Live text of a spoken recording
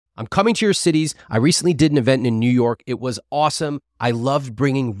I'm coming to your cities. I recently did an event in New York. It was awesome. I loved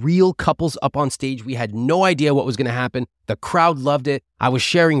bringing real couples up on stage. We had no idea what was going to happen. The crowd loved it. I was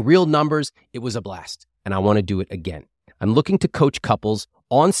sharing real numbers. It was a blast, and I want to do it again. I'm looking to coach couples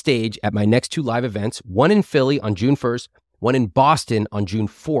on stage at my next 2 live events, one in Philly on June 1st, one in Boston on June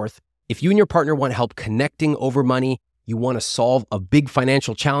 4th. If you and your partner want help connecting over money, you want to solve a big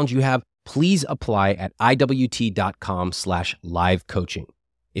financial challenge you have, please apply at iwt.com/live coaching.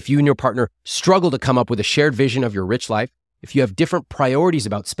 If you and your partner struggle to come up with a shared vision of your rich life, if you have different priorities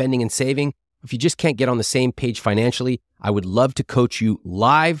about spending and saving, if you just can't get on the same page financially, I would love to coach you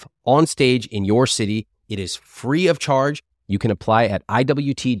live on stage in your city. It is free of charge. You can apply at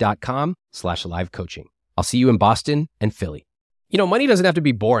iwt.com/live coaching. I'll see you in Boston and Philly. You know, money doesn't have to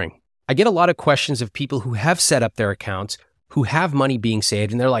be boring. I get a lot of questions of people who have set up their accounts, who have money being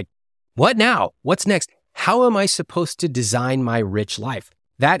saved, and they're like, what now? What's next? How am I supposed to design my rich life?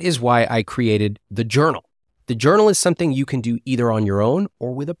 That is why I created the journal. The journal is something you can do either on your own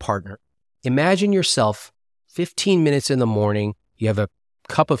or with a partner. Imagine yourself 15 minutes in the morning, you have a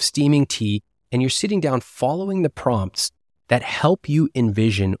cup of steaming tea, and you're sitting down following the prompts that help you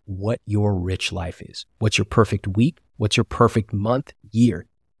envision what your rich life is. What's your perfect week? What's your perfect month, year?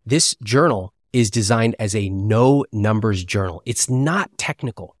 This journal is designed as a no numbers journal. It's not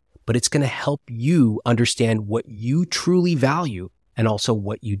technical, but it's going to help you understand what you truly value and also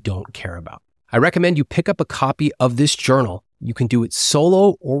what you don't care about. I recommend you pick up a copy of this journal. You can do it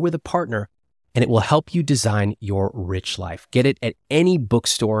solo or with a partner, and it will help you design your rich life. Get it at any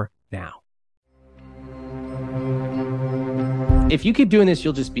bookstore now. If you keep doing this,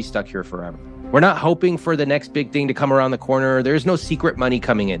 you'll just be stuck here forever. We're not hoping for the next big thing to come around the corner. There's no secret money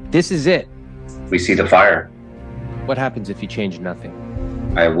coming in. This is it. We see the fire. What happens if you change nothing?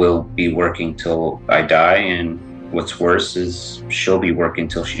 I will be working till I die, and what's worse is she'll be working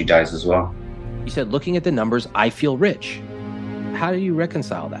till she dies as well. You said, looking at the numbers, I feel rich. How do you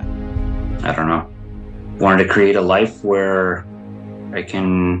reconcile that? I don't know. Wanted to create a life where I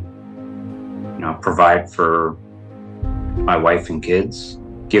can, provide for my wife and kids,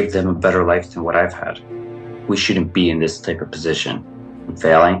 give them a better life than what I've had. We shouldn't be in this type of position. I'm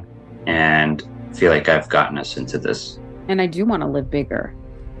failing and feel like I've gotten us into this. And I do want to live bigger.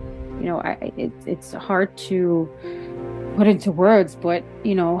 It's hard to put into words, but,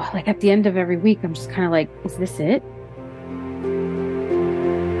 like at the end of every week, I'm just kind of like, is this it?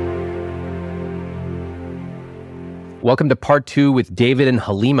 Welcome to part 2 with David and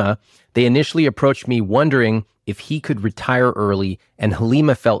Halima. They initially approached me wondering if he could retire early, and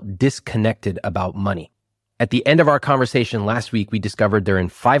Halima felt disconnected about money. At the end of our conversation last week, we discovered they're in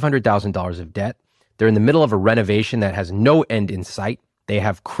 $500,000 of debt. They're in the middle of a renovation that has no end in sight. They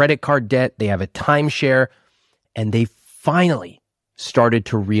have credit card debt. They have a timeshare, and they finally started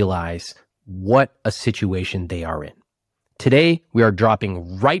to realize what a situation they are in. Today, we are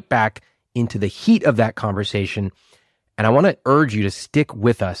dropping right back into the heat of that conversation. And I want to urge you to stick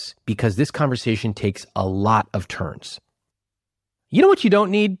with us because this conversation takes a lot of turns. You know what you don't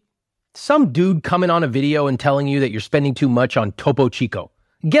need? Some dude coming on a video and telling you that you're spending too much on Topo Chico.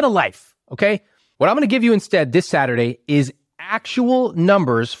 Get a life, okay? What I'm going to give you instead this Saturday is actual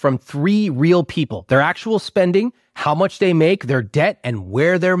numbers from 3 real people. Their actual spending, how much they make, their debt, and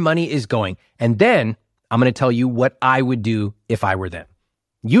where their money is going. And then I'm going to tell you what I would do if I were them.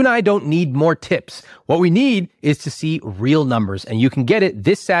 You and I don't need more tips. What we need is to see real numbers. And you can get it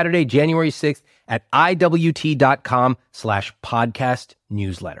this Saturday, January 6th at iwt.com/podcast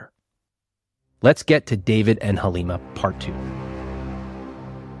newsletter. Let's get to David and Halima, part 2.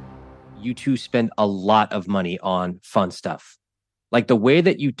 You two spend a lot of money on fun stuff. Like the way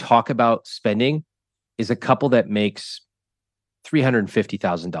that you talk about spending is a couple that makes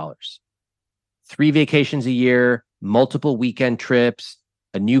 $350,000. 3 vacations a year, multiple weekend trips,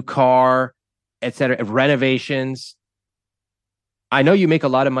 a new car, etc., renovations. I know you make a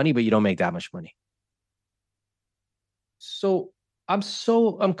lot of money, but you don't make that much money. So I'm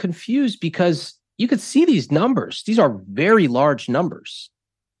confused because you could see these numbers. These are very large numbers.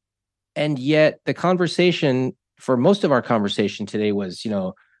 And yet the conversation for most of our conversation today was,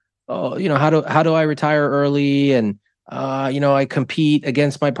 how do I retire early? And, I compete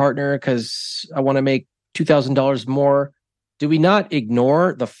against my partner because I want to make $2,000 more. Do we not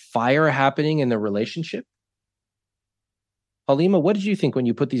ignore the fire happening in the relationship? Halima, what did you think when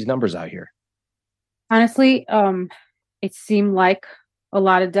you put these numbers out here? Honestly, it seemed like a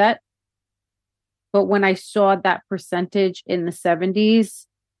lot of debt. But when I saw that percentage in the 70s,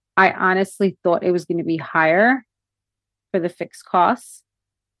 I honestly thought it was going to be higher for the fixed costs.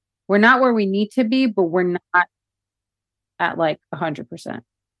 We're not where we need to be, but we're not at like 100%.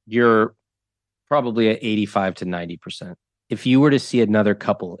 You're probably at 85 to 90%. If you were to see another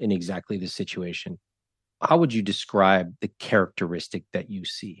couple in exactly this situation, how would you describe the characteristic that you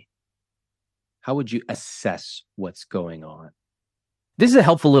see? How would you assess what's going on? This is a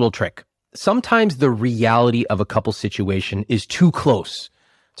helpful little trick. Sometimes the reality of a couple situation is too close.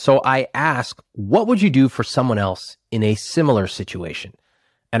 So I ask, what would you do for someone else in a similar situation?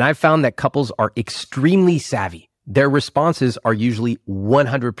 And I've found that couples are extremely savvy. Their responses are usually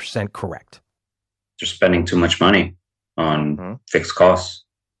 100% correct. They're spending too much money on fixed costs.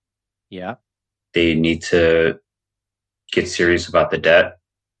 Yeah. They need to get serious about the debt,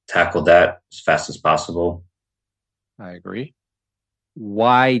 tackle that as fast as possible. I agree.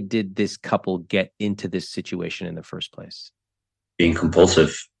 Why did this couple get into this situation in the first place? Being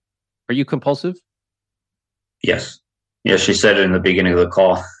compulsive. Are you compulsive? Yes. Yeah, she said it in the beginning of the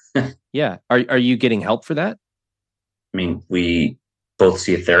call. Yeah. Are you getting help for that? I mean, we both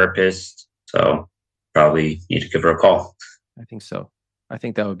see a therapist, so probably need to give her a call. I think so. I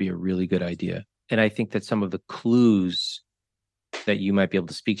think that would be a really good idea. And I think that some of the clues that you might be able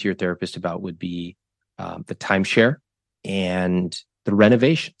to speak to your therapist about would be the timeshare and the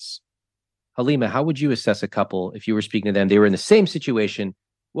renovations. Halima, how would you assess a couple if you were speaking to them? They were in the same situation.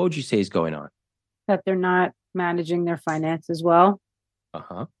 What would you say is going on? That they're not managing their finances well.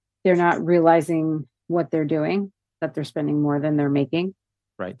 Uh-huh. They're not realizing what they're doing, that they're spending more than they're making.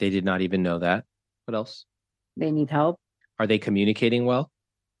 Right. They did not even know that. What else? They need help. Are they communicating well?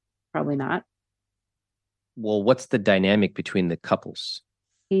 Probably not. Well, what's the dynamic between the couples?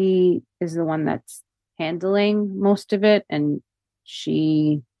 He is the one that's handling most of it, and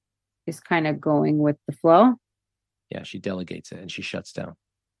she is kind of going with the flow. Yeah, she delegates it and she shuts down.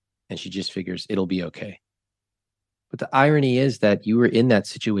 And she just figures it'll be okay. But the irony is that you were in that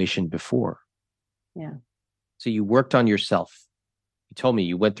situation before. Yeah. So you worked on yourself. You told me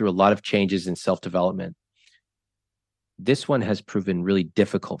you went through a lot of changes in self-development. This one has proven really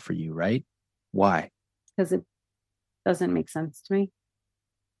difficult for you, right? Why? Because it doesn't make sense to me.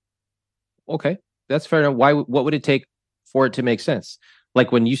 Okay, that's fair enough. Why? What would it take for it to make sense?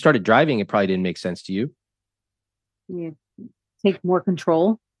 Like when you started driving, it probably didn't make sense to you. You take more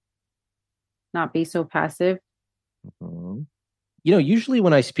control, not be so passive. Mm-hmm. You know, usually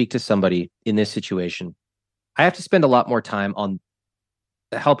when I speak to somebody in this situation, I have to spend a lot more time on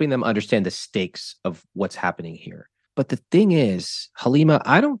helping them understand the stakes of what's happening here. But the thing is, Halima,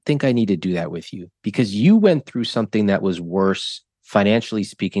 I don't think I need to do that with you because you went through something that was worse, financially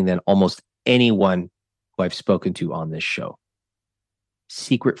speaking, than almost anyone who I've spoken to on this show.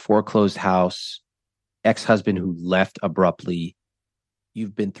 Secret foreclosed house, ex-husband who left abruptly.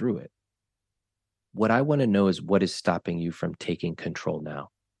 You've been through it. What I want to know is what is stopping you from taking control now?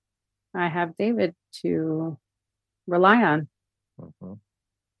 I have David to rely on. Mm-hmm.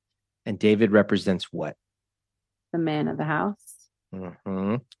 And David represents what? The man of the house.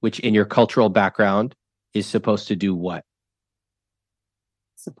 Mm-hmm. Which in your cultural background is supposed to do what?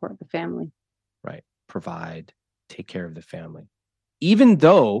 Support the family. Right. Provide, take care of the family. Even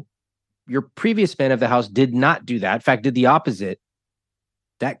though your previous man of the house did not do that, in fact, did the opposite,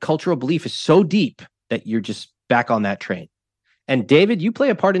 that cultural belief is so deep that you're just back on that train. And David, you play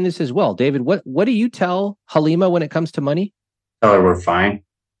a part in this as well. David, what do you tell Halima when it comes to money? Tell her we're fine.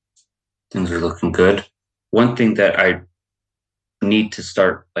 Things are looking good. One thing that I need to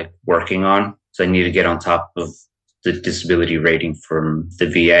start working on is I need to get on top of the disability rating from the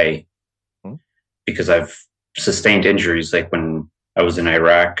VA because I've sustained injuries like when I was in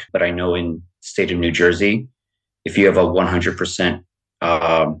Iraq. But I know in the state of New Jersey, if you have a 100%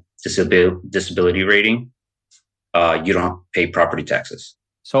 disability rating, you don't pay property taxes.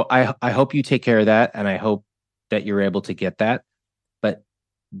 So I hope you take care of that, and I hope that you're able to get that. But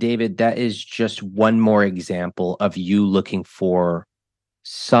David, that is just one more example of you looking for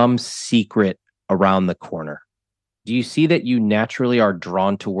some secret around the corner. Do you see that you naturally are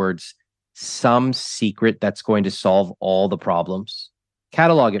drawn towards some secret that's going to solve all the problems?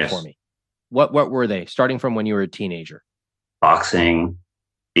 Catalog it for me. What were they? Starting from when you were a teenager. Boxing,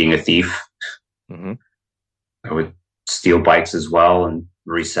 being a thief. Mm-hmm. I would steal bikes as well and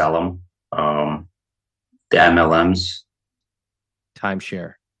resell them. The MLMs.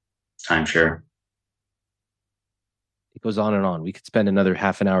 Timeshare. It goes on and on. We could spend another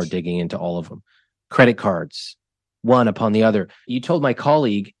half an hour digging into all of them. Credit cards, one upon the other. You told my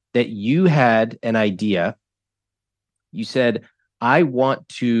colleague that you had an idea. You said, I want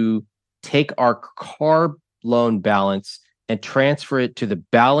to take our car loan balance and transfer it to the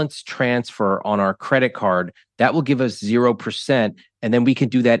balance transfer on our credit card. That will give us 0%. And then we can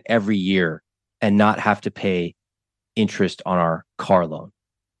do that every year and not have to pay interest on our car loan.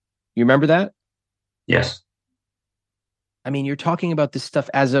 You remember that? Yes. I mean, you're talking about this stuff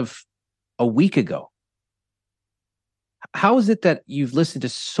as of a week ago. How is it that you've listened to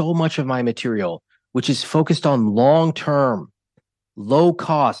so much of my material, which is focused on long-term, low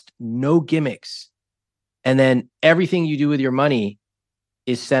cost, no gimmicks, and then everything you do with your money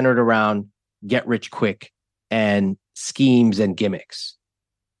is centered around get rich quick and schemes and gimmicks?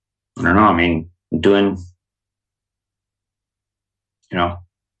 I don't know. I mean, doing,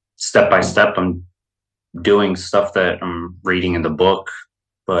 step by step, I'm doing stuff that I'm reading in the book,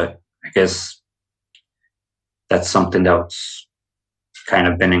 but I guess that's something that's kind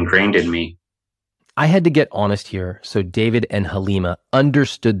of been ingrained in me. I had to get honest here so David and Halima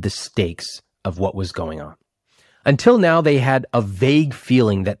understood the stakes of what was going on. Until now, they had a vague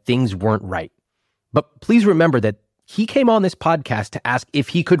feeling that things weren't right. But please remember that he came on this podcast to ask if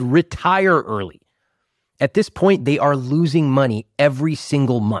he could retire early. At this point, they are losing money every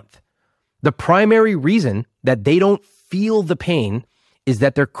single month. The primary reason that they don't feel the pain is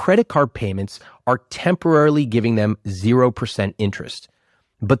that their credit card payments are temporarily giving them 0% interest.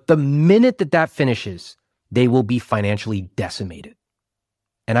 But the minute that finishes, they will be financially decimated.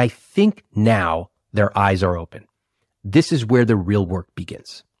 And I think now their eyes are open. This is where the real work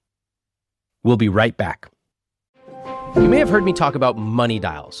begins. We'll be right back. You may have heard me talk about money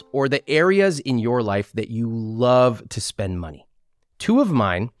dials, or the areas in your life that you love to spend money. Two of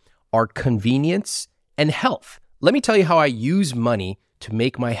mine are convenience and health. Let me tell you how I use money to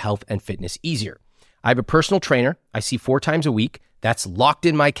make my health and fitness easier. I have a personal trainer I see 4 times a week. That's locked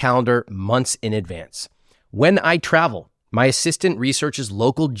in my calendar months in advance. When I travel, my assistant researches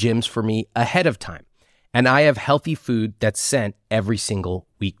local gyms for me ahead of time, and I have healthy food that's sent every single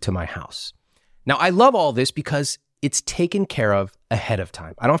week to my house. Now, I love all this because it's taken care of ahead of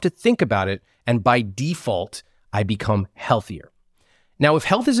time. I don't have to think about it, and by default, I become healthier. Now, if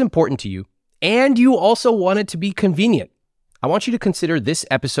health is important to you, and you also want it to be convenient, I want you to consider this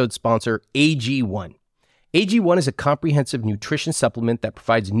episode's sponsor, AG1. AG1 is a comprehensive nutrition supplement that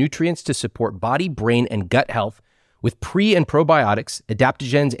provides nutrients to support body, brain, and gut health with pre- and probiotics,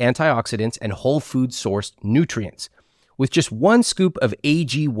 adaptogens, antioxidants, and whole food sourced nutrients. With just 1 scoop of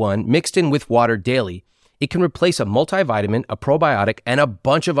AG1 mixed in with water daily, it can replace a multivitamin, a probiotic, and a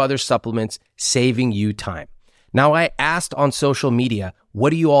bunch of other supplements, saving you time. Now, I asked on social media,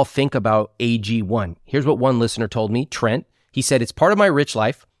 what do you all think about AG1? Here's what one listener told me, Trent. He said, it's part of my rich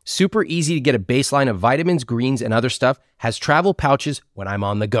life. Super easy to get a baseline of vitamins, greens, and other stuff. Has travel pouches when I'm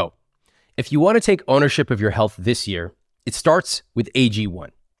on the go. If you want to take ownership of your health this year, it starts with AG1.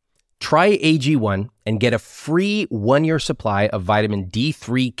 Try AG1 and get a free 1-year supply of vitamin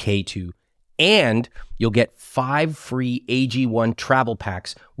D3K2, and you'll get 5 free AG1 travel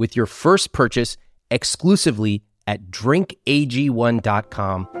packs with your first purchase exclusively at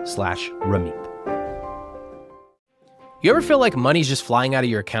drinkag1.com/Ramit. You ever feel like money's just flying out of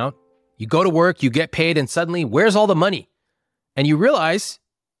your account? You go to work, you get paid, and suddenly, where's all the money? And you realize,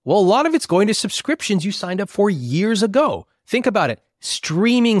 well, a lot of it's going to subscriptions you signed up for years ago. Think about it.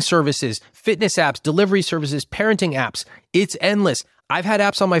 Streaming services, fitness apps, delivery services, parenting apps. It's endless. I've had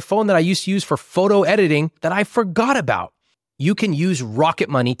apps on my phone that I used to use for photo editing that I forgot about. You can use Rocket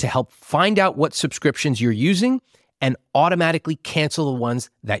Money to help find out what subscriptions you're using and automatically cancel the ones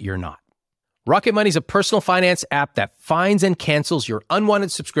that you're not. Rocket Money is a personal finance app that finds and cancels your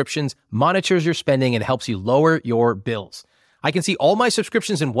unwanted subscriptions, monitors your spending, and helps you lower your bills. I can see all my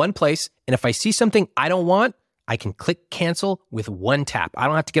subscriptions in one place, and if I see something I don't want, I can click cancel with one tap. I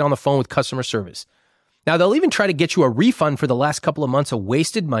don't have to get on the phone with customer service. Now, they'll even try to get you a refund for the last couple of months of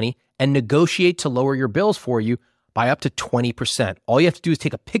wasted money and negotiate to lower your bills for you by up to 20%. All you have to do is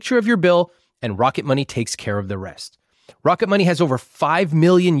take a picture of your bill, and Rocket Money takes care of the rest. Rocket Money has over 5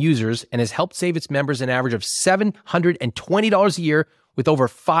 million users and has helped save its members an average of $720 a year with over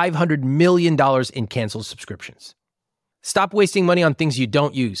 $500 million in canceled subscriptions. Stop wasting money on things you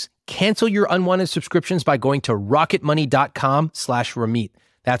don't use. Cancel your unwanted subscriptions by going to rocketmoney.com/Ramit.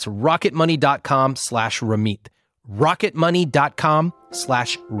 That's rocketmoney.com/Ramit.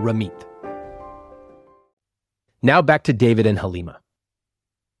 rocketmoney.com/Ramit. Now back to David and Halima.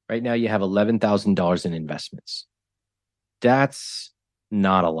 Right now you have $11,000 in investments. That's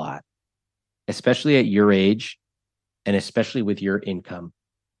not a lot, especially at your age and especially with your income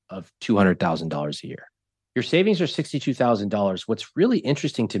of $200,000 a year. Your savings are $62,000. What's really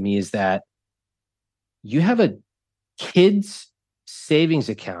interesting to me is that you have a kid's savings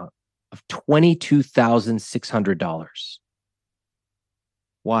account of $22,600.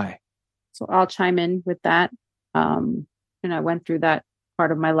 Why? So I'll chime in with that. And I went through that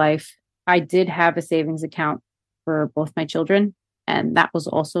part of my life. I did have a savings account for both my children. and that was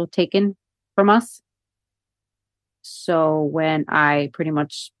also taken from us. So when I pretty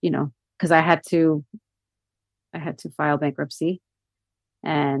much, because I had to file bankruptcy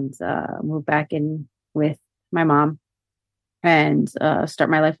and move back in with my mom and start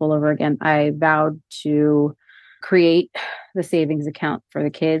my life all over again, I vowed to create the savings account for the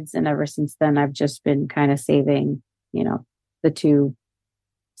kids. And ever since then, I've just been kind of saving, the 2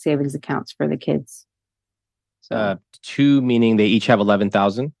 savings accounts for the kids. So 2 meaning they each have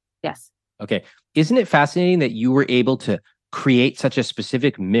 11,000? Yes. Okay. Isn't it fascinating that you were able to create such a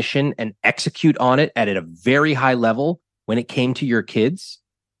specific mission and execute on it at a very high level when it came to your kids?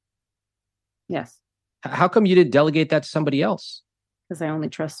 Yes. How come you didn't delegate that to somebody else? Because I only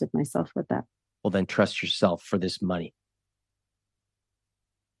trusted myself with that. Well, then trust yourself for this money.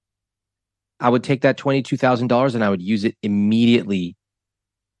 I would take that $22,000 and I would use it immediately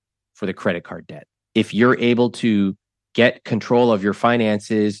for the credit card debt. If you're able to get control of your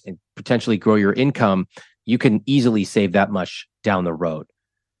finances and potentially grow your income, you can easily save that much down the road.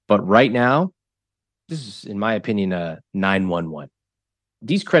 But right now, this is, in my opinion, a 911.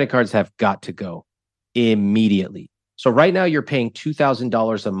 These credit cards have got to go immediately. So right now you're paying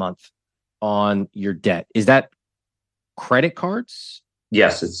 $2,000 a month on your debt. Is that credit cards?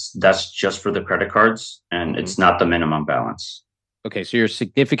 Yes, that's just for the credit cards, and it's not the minimum balance. Okay, so you're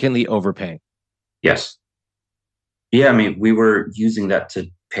significantly overpaying. Yes. Yeah, I mean, we were using that to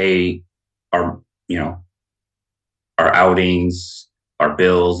pay our, our outings, our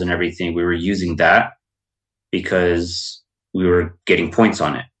bills and everything. We were using that because we were getting points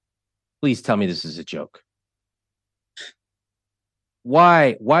on it. Please tell me this is a joke.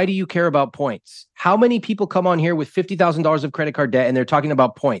 Why? Why do you care about points? How many people come on here with $50,000 of credit card debt and they're talking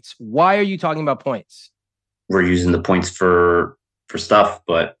about points? Why are you talking about points? We're using the points for stuff,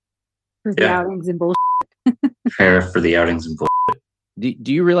 but for the outings and bullshit. Fair for the outings and bullshit.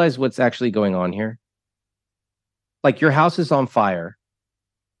 Do you realize what's actually going on here? Like, your house is on fire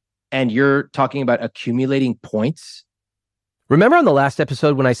and you're talking about accumulating points. Remember on the last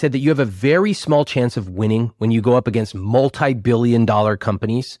episode when I said that you have a very small chance of winning when you go up against multi-billion-dollar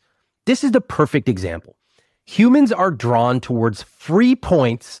companies? This is the perfect example. Humans are drawn towards free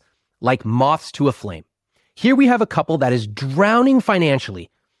points like moths to a flame. Here we have a couple that is drowning financially,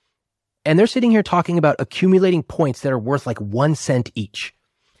 and they're sitting here talking about accumulating points that are worth like 1 cent each.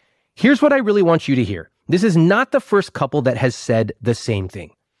 Here's what I really want you to hear. This is not the first couple that has said the same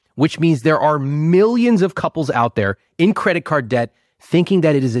thing, which means there are millions of couples out there in credit card debt thinking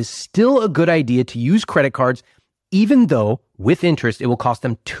that it is still a good idea to use credit cards, even though with interest, it will cost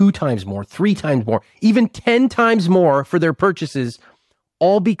them 2 times more, 3 times more, even 10 times more for their purchases,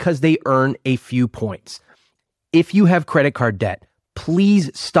 all because they earn a few points. If you have credit card debt, please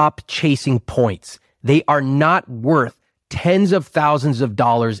stop chasing points. They are not worth tens of thousands of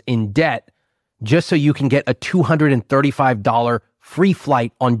dollars in debt just so you can get a $235 free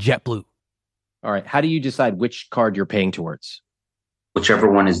flight on JetBlue. All right. How do you decide which card you're paying towards?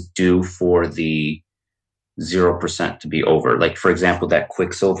 Whichever one is due for the 0% to be over. Like, for example, that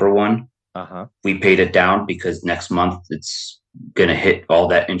Quicksilver one, we paid it down because next month it's going to hit, all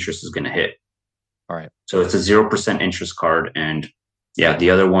that interest is going to hit. All right. So it's a 0% interest card. And yeah, the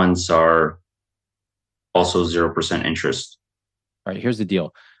other ones are also 0% interest. All right. Here's the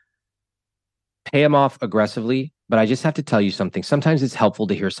deal. Pay them off aggressively. But I just have to tell you something. Sometimes it's helpful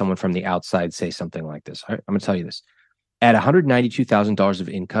to hear someone from the outside say something like this. All right, I'm going to tell you this. At $192,000 of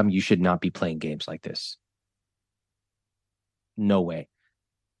income, you should not be playing games like this. No way.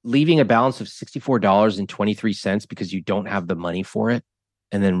 Leaving a balance of $64.23 because you don't have the money for it,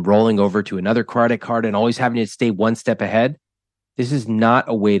 and then rolling over to another credit card and always having to stay 1 step ahead, this is not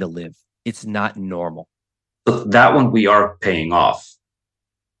a way to live. It's not normal. But that one we are paying off.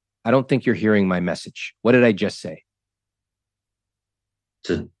 I don't think you're hearing my message. What did I just say?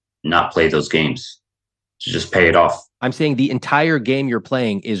 To not play those games. To just pay it off. I'm saying the entire game you're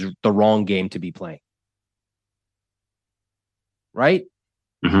playing is the wrong game to be playing. Right?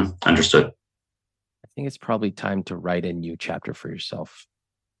 Understood. I think it's probably time to write a new chapter for yourself.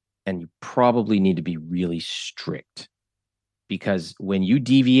 And you probably need to be really strict. Because when you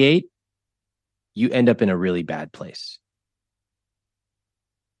deviate, you end up in a really bad place.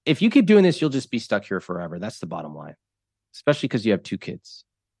 If you keep doing this, you'll just be stuck here forever. That's the bottom line. Especially because you have 2 kids.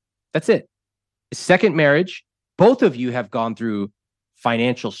 That's it. Second marriage, both of you have gone through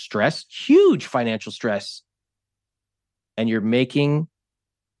financial stress, huge financial stress. And you're making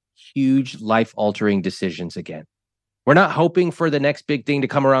huge life-altering decisions again. We're not hoping for the next big thing to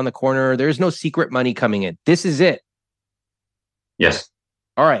come around the corner. There's no secret money coming in. This is it. Yes.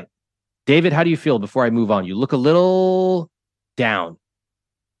 All right. David, how do you feel before I move on? You look a little down.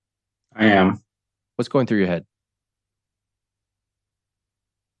 I am. What's going through your head?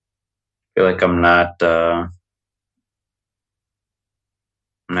 I feel like I'm not going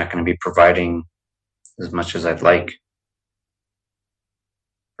to be providing as much as I'd like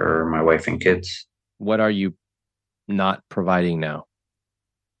for my wife and kids. What are you not providing now?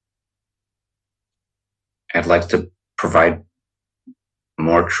 I'd like to provide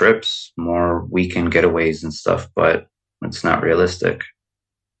more trips, more weekend getaways and stuff, but it's not realistic.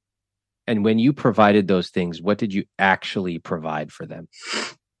 And when you provided those things, what did you actually provide for them?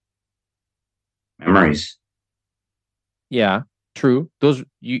 Memories. Yeah, true. Those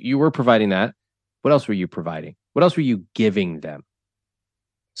you were providing that. What else were you providing? What else were you giving them?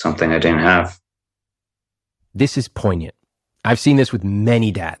 Something I didn't have. This is poignant. I've seen this with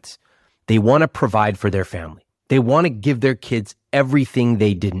many dads. They want to provide for their family. They want to give their kids everything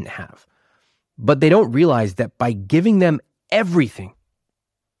they didn't have. But they don't realize that by giving them everything,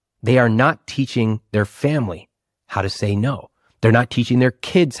 they are not teaching their family how to say no. They're not teaching their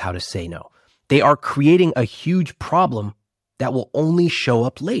kids how to say no. They are creating a huge problem that will only show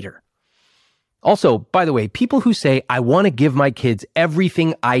up later. Also, by the way, people who say, I want to give my kids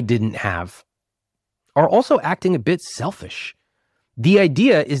everything I didn't have, are also acting a bit selfish. The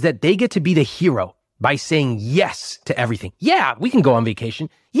idea is that they get to be the hero by saying yes to everything. Yeah, we can go on vacation.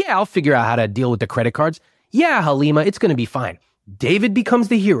 Yeah, I'll figure out how to deal with the credit cards. Yeah, Halima, it's going to be fine. David becomes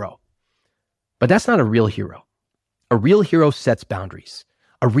the hero. But that's not a real hero. A real hero sets boundaries.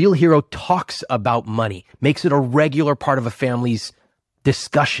 A real hero talks about money, makes it a regular part of a family's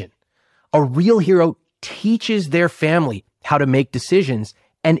discussion. A real hero teaches their family how to make decisions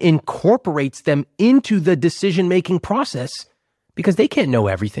and incorporates them into the decision-making process because they can't know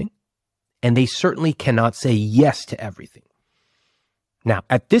everything. And they certainly cannot say yes to everything. Now,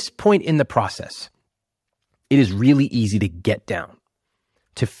 at this point in the process, it is really easy to get down,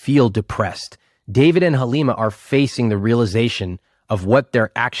 to feel depressed. David and Halima are facing the realization of what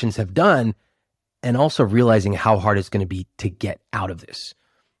their actions have done and also realizing how hard it's going to be to get out of this.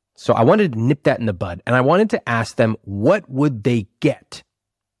 So I wanted to nip that in the bud, and I wanted to ask them, what would they get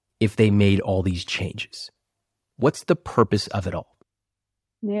if they made all these changes? What's the purpose of it all?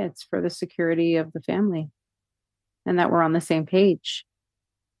 Yeah, it's for the security of the family and that we're on the same page.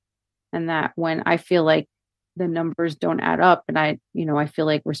 And that when I feel like the numbers don't add up and I feel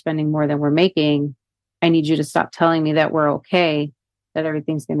like we're spending more than we're making, I need you to stop telling me that we're okay, that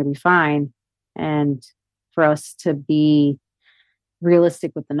everything's going to be fine. And for us to be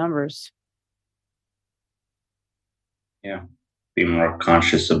realistic with the numbers. Yeah. Be more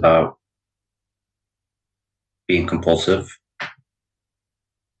conscious about being compulsive,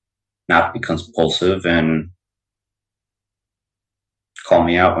 not be compulsive, and call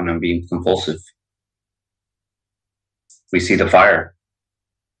me out when I'm being compulsive. We see the fire.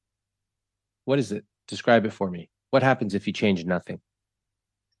 What is it? Describe it for me. What happens if you change nothing?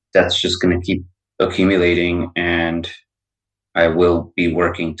 That's just going to keep accumulating, and I will be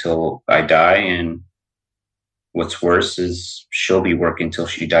working till I die. And what's worse is she'll be working till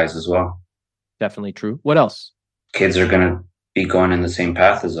she dies as well. Definitely true. What else? Kids are going to be going in the same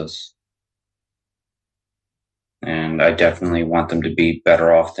path as us. And I definitely want them to be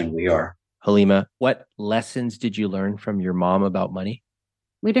better off than we are. Halima, what lessons did you learn from your mom about money?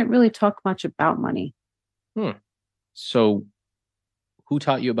 We didn't really talk much about money. So who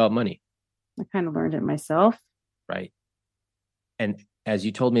taught you about money? I kind of learned it myself. Right. And as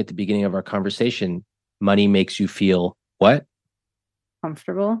you told me at the beginning of our conversation, money makes you feel what?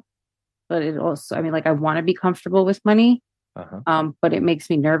 Comfortable. But it also, I want to be comfortable with money. But it makes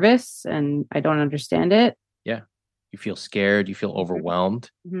me nervous and I don't understand it. Yeah. You feel scared. You feel overwhelmed.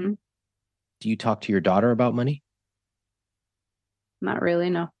 Mm-hmm. Do you talk to your daughter about money? Not really,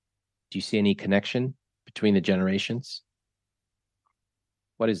 no. Do you see any connection between the generations?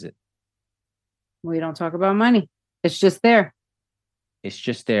 What is it? We don't talk about money. It's just there. It's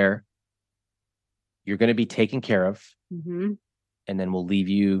just there. You're going to be taken care of. Mm-hmm. And then we'll leave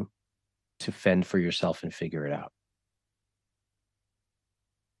you to fend for yourself and figure it out.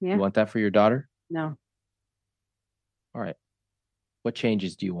 Yeah. You want that for your daughter? No. All right. What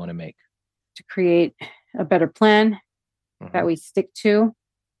changes do you want to make? To create a better plan that we stick to,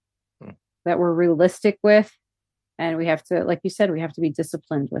 that we're realistic with. And we have to, like you said, we have to be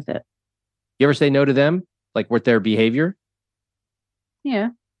disciplined with it. You ever say no to them? Like with their behavior? Yeah.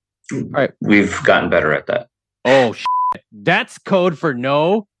 All right. We've gotten better at that. Oh, shit. That's code for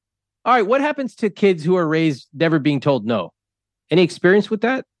no. All right. What happens to kids who are raised never being told no? Any experience with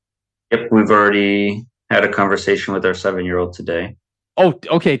that? Yep. We've already had a conversation with our 7-year-old today. Oh,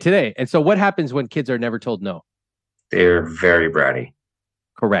 okay. Today. And so what happens when kids are never told no? They're very bratty.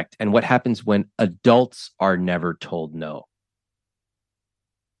 Correct. And what happens when adults are never told no?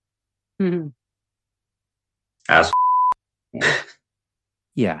 Mm-hmm. Ass.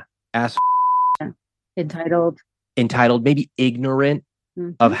 Yeah. Ass. Entitled, Maybe ignorant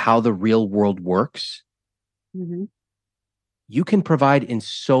of how the real world works. Mm-hmm. You can provide in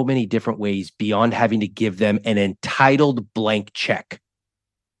so many different ways beyond having to give them an entitled blank check.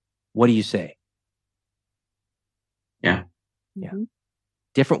 What do you say? Yeah. Yeah.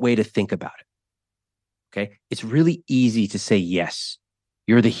 Different way to think about it. Okay. It's really easy to say, yes,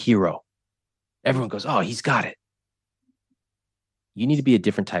 you're the hero. Everyone goes, oh, he's got it. You need to be a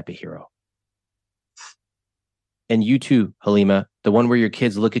different type of hero. And you too, Halima, the one where your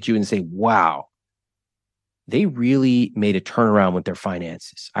kids look at you and say, wow, they really made a turnaround with their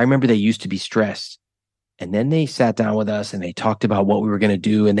finances. I remember they used to be stressed. And then they sat down with us and they talked about what we were going to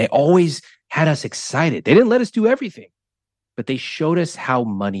do. And they always had us excited. They didn't let us do everything, but they showed us how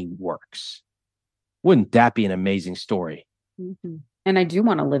money works. Wouldn't that be an amazing story? Mm-hmm. And I do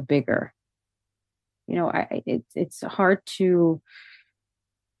want to live bigger. You know, it's hard to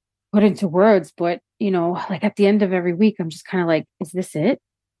put into words, but, you know, like at the end of every week, I'm just kind of like, is this it?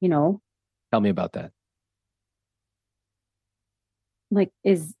 You know? Tell me about that. Like,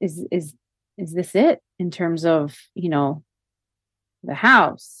 is this it in terms of, you know, the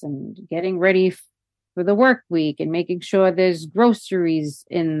house and getting ready for the work week and making sure there's groceries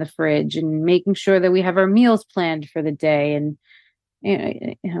in the fridge and making sure that we have our meals planned for the day. And,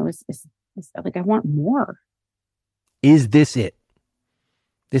 you know, it's like, I want more. Is this it?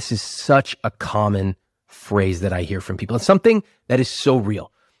 This is such a common phrase that I hear from people. It's something that is so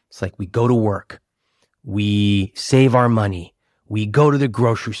real. It's like we go to work, we save our money, we go to the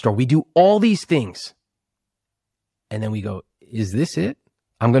grocery store, we do all these things. And then we go, is this it?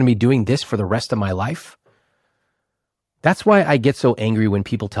 I'm going to be doing this for the rest of my life? That's why I get so angry when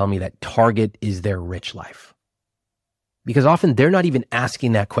people tell me that Target is their rich life. Because often they're not even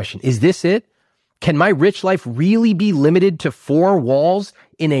asking that question. Is this it? Can my rich life really be limited to 4 walls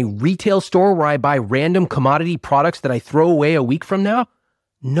in a retail store where I buy random commodity products that I throw away a week from now?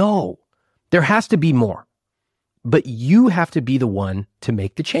 No, there has to be more. But you have to be the one to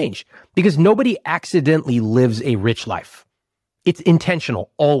make the change because nobody accidentally lives a rich life. It's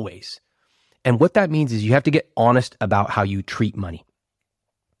intentional always. And what that means is you have to get honest about how you treat money.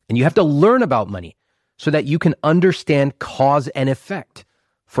 And you have to learn about money so that you can understand cause and effect.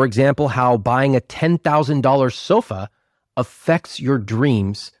 For example, how buying a $10,000 sofa affects your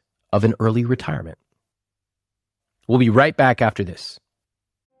dreams of an early retirement. We'll be right back after this.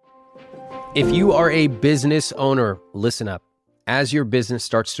 If you are a business owner, listen up. As your business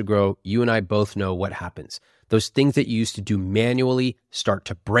starts to grow, you and I both know what happens. Those things that you used to do manually start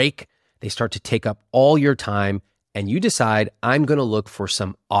to break. They start to take up all your time, and you decide, I'm going to look for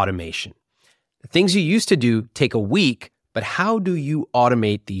some automation. The things you used to do take a week, but how do you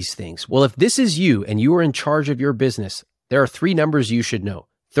automate these things? Well, if this is you and you are in charge of your business, there are 3 numbers you should know: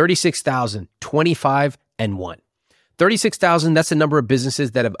 36,000, 25, and 1. 36,000, that's the number of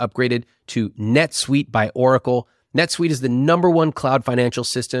businesses that have upgraded to NetSuite by Oracle. NetSuite is the #1 cloud financial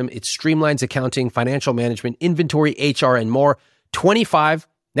system. It streamlines accounting, financial management, inventory, HR, and more. 25,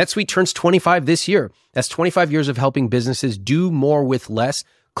 NetSuite turns 25 this year. That's 25 years of helping businesses do more with less,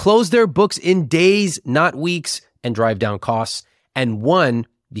 close their books in days, not weeks, and drive down costs. And 1,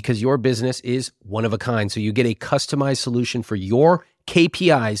 because your business is one of a kind. So you get a customized solution for your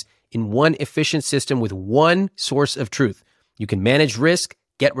KPIs in one efficient system with one source of truth. You can manage risk,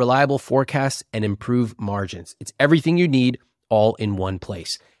 get reliable forecasts, and improve margins. It's everything you need all in one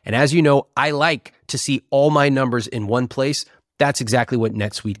place. And as you know, I like to see all my numbers in one place. That's exactly what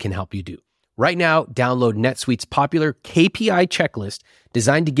NetSuite can help you do. Right now, download NetSuite's popular KPI checklist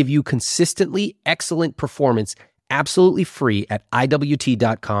designed to give you consistently excellent performance absolutely free at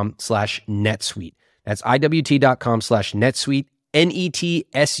iwt.com/netsuite. That's iwt.com/netsuite,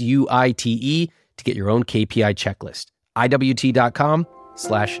 NETSUITE, to get your own KPI checklist.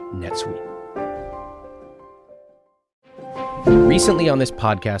 iwt.com/netsuite. Recently on this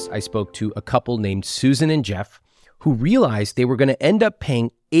podcast, I spoke to a couple named Susan and Jeff who realized they were going to end up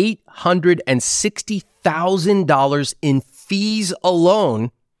paying $860,000 in fees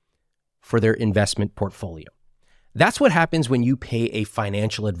alone for their investment portfolio. That's what happens when you pay a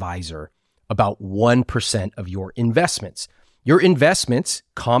financial advisor about 1% of your investments. Your investments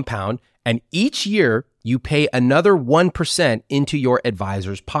compound, and each year you pay another 1% into your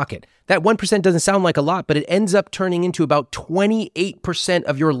advisor's pocket. That 1% doesn't sound like a lot, but it ends up turning into about 28%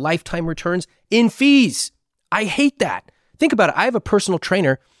 of your lifetime returns in fees. I hate that. Think about it. I have a personal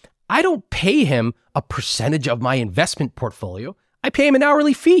trainer. I don't pay him a percentage of my investment portfolio. I pay him an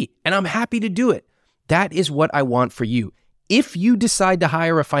hourly fee, and I'm happy to do it. That is what I want for you. If you decide to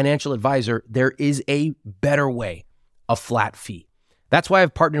hire a financial advisor, there is a better way, a flat fee. That's why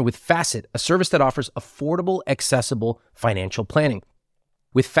I've partnered with Facet, a service that offers affordable, accessible financial planning.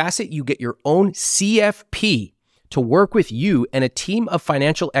 With Facet, you get your own CFP to work with you and a team of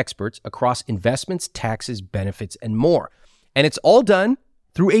financial experts across investments, taxes, benefits, and more. And it's all done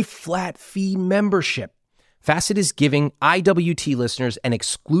through a flat fee membership. Facet is giving IWT listeners an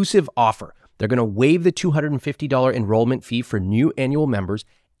exclusive offer. They're going to waive the $250 enrollment fee for new annual members,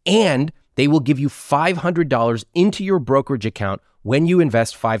 and they will give you $500 into your brokerage account when you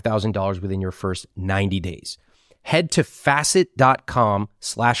invest $5,000 within your first 90 days. Head to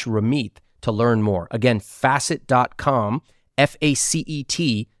facet.com/Ramit to learn more. Again, facet.com,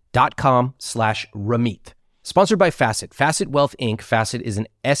 FACET.com/Ramit. Sponsored by Facet. Facet Wealth Inc. Facet is an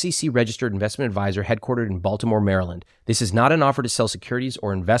SEC-registered investment advisor headquartered in Baltimore, Maryland. This is not an offer to sell securities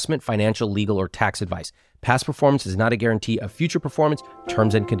or investment, financial, legal, or tax advice. Past performance is not a guarantee of future performance.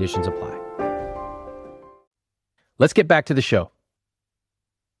 Terms and conditions apply. Let's get back to the show.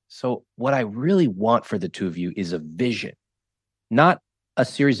 So what I really want for the two of you is a vision, not a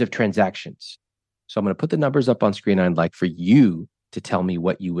series of transactions. So I'm going to put the numbers up on screen. I'd like for you to tell me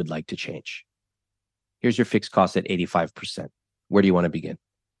what you would like to change. Here's your fixed cost at 85%. Where do you want to begin?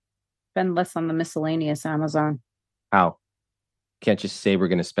 Spend less on the miscellaneous Amazon. How? Can't just say we're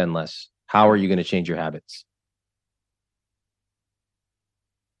going to spend less. How are you going to change your habits?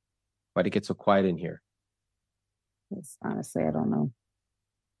 Why'd it get so quiet in here? Honestly, I don't know.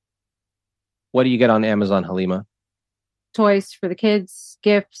 What do you get on Amazon, Halima? Toys for the kids,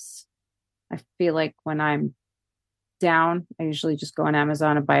 gifts. I feel like when I'm down, I usually just go on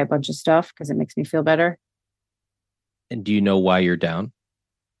Amazon and buy a bunch of stuff because it makes me feel better. And do you know why you're down?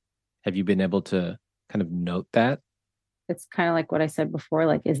 Have you been able to kind of note that? It's kind of like what I said before,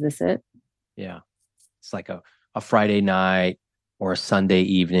 like, is this it? Yeah. It's like a Friday night or a Sunday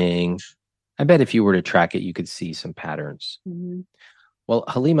evening. I bet if you were to track it, you could see some patterns. Mm-hmm. Well,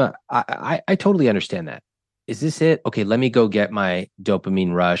 Halima, I totally understand that. Is this it? Okay, let me go get my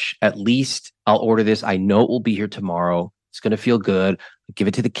dopamine rush. At least I'll order this. I know it will be here tomorrow. It's going to feel good. Give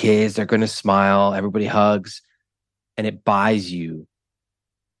it to the kids. They're going to smile. Everybody hugs. And it buys you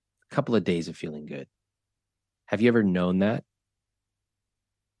a couple of days of feeling good. Have you ever known that?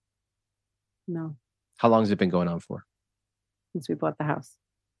 No. How long has it been going on for? Since we bought the house.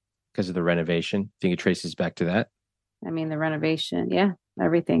 Because of the renovation? Think it traces back to that? I mean, the renovation. Yeah.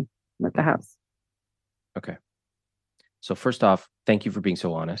 Everything with the house. Okay. So first off, thank you for being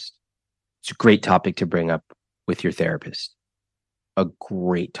so honest. It's a great topic to bring up with your therapist. A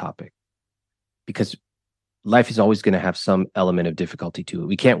great topic. Because life is always going to have some element of difficulty to it.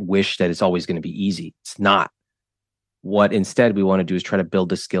 We can't wish that it's always going to be easy. It's not. What instead we want to do is try to build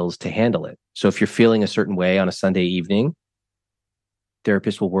the skills to handle it. So if you're feeling a certain way on a Sunday evening,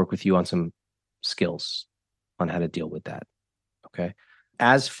 therapist will work with you on some skills on how to deal with that. Okay.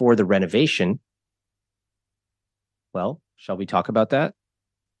 As for the renovation, well, shall we talk about that?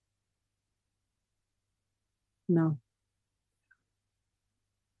 No.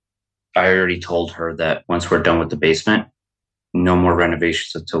 I already told her that once we're done with the basement, no more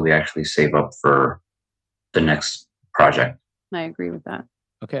renovations until we actually save up for the next project. I agree with that.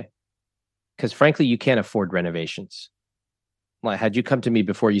 Okay. Because frankly, you can't afford renovations. Like, had you come to me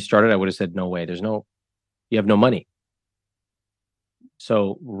before you started, I would have said, no way. You have no money.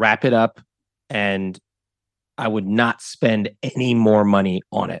 So wrap it up, and I would not spend any more money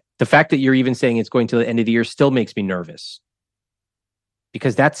on it. The fact that you're even saying it's going to the end of the year still makes me nervous,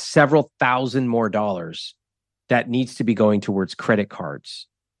 because that's several thousand more dollars that needs to be going towards credit cards.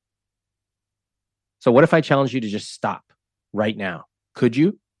 So what if I challenge you to just stop right now? Could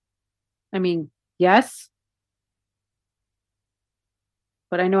you? I mean, yes.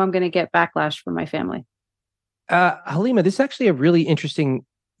 But I know I'm going to get backlash from my family. Halima, this is actually a really interesting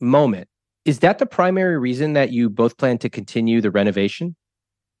moment. Is that the primary reason that you both plan to continue the renovation?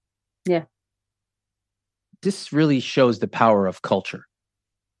 Yeah. This really shows the power of culture.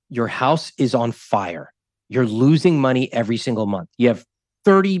 Your house is on fire. You're losing money every single month. You have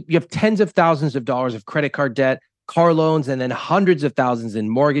tens of thousands of dollars of credit card debt, car loans, and then hundreds of thousands in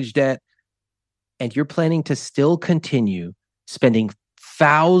mortgage debt. And you're planning to still continue spending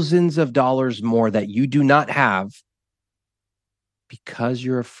thousands of dollars more that you do not have because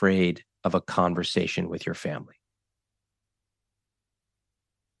you're afraid of a conversation with your family.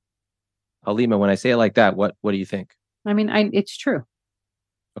 Halima, when I say it like that, what do you think? I mean, it's true.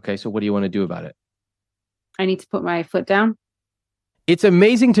 Okay, so what do you want to do about it? I need to put my foot down. It's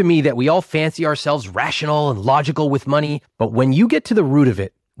amazing to me that we all fancy ourselves rational and logical with money, but when you get to the root of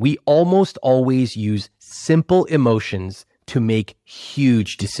it, we almost always use simple emotions to make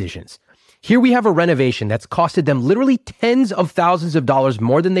huge decisions. Here we have a renovation that's costed them literally tens of thousands of dollars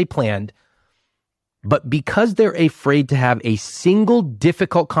more than they planned, but because they're afraid to have a single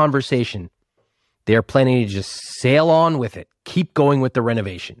difficult conversation, they're planning to just sail on with it, keep going with the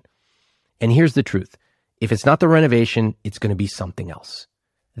renovation. And here's the truth. If it's not the renovation, it's going to be something else.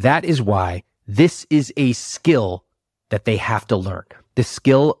 That is why this is a skill that they have to learn. The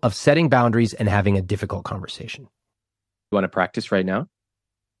skill of setting boundaries and having a difficult conversation. You want to practice right now?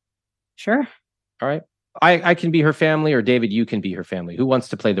 Sure. All right. I can be her family, or David, you can be her family. Who wants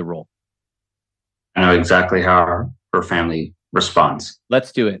to play the role? I know exactly how her family responds.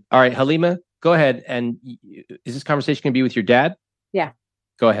 Let's do it. All right, Halima, go ahead. And is this conversation going to be with your dad? Yeah.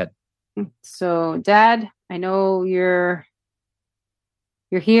 Go ahead. So, Dad, I know you're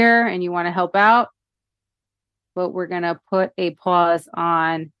here and you want to help out, but we're going to put a pause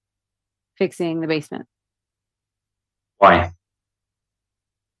on fixing the basement Why?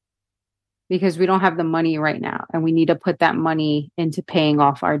 because we don't have the money right now and we need to put that money into paying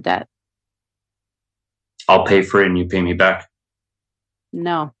off our debt. I'll pay for it and you pay me back.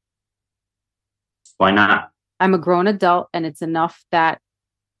 No, Why not? I'm a grown adult and it's enough that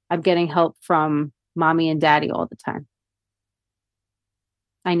I'm getting help from mommy and daddy all the time.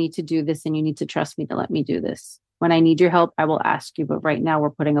 I need to do this and you need to trust me to let me do this. When I need your help, I will ask you. But right now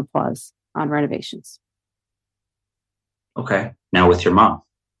we're putting a pause on renovations. Okay. Now with your mom.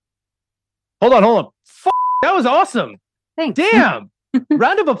 Hold on. That was awesome. Thanks. Damn.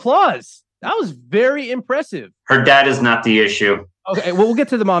 Round of applause. That was very impressive. Her dad is not the issue. Okay, well, we'll get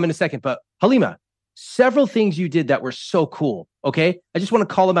to the mom in a second. But Halima, several things you did that were so cool. Okay, I just want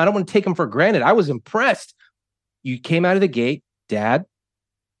to call them out. I don't want to take them for granted. I was impressed. You came out of the gate, Dad,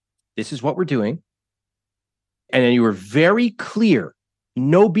 this is what we're doing. And then you were very clear,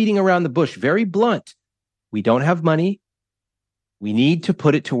 no beating around the bush, very blunt. We don't have money. We need to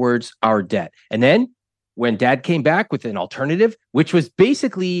put it towards our debt. And then when Dad came back with an alternative, which was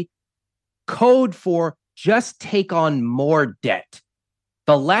basically code for just take on more debt.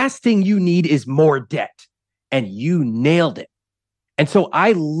 The last thing you need is more debt. And you nailed it. And so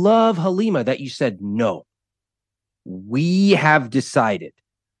I love, Halima, that you said, no, we have decided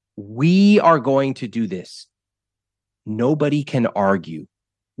we are going to do this. Nobody can argue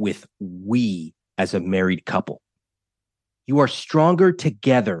with we as a married couple. You are stronger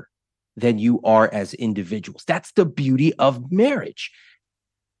together than you are as individuals. That's the beauty of marriage.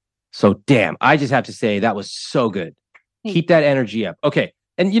 So damn, I just have to say that was so good. Keep that energy up. Okay.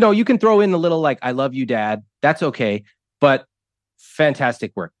 And you can throw in a little like, I love you, Dad. That's okay. But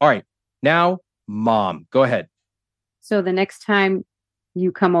fantastic work. All right. Now, Mom, go ahead. So the next time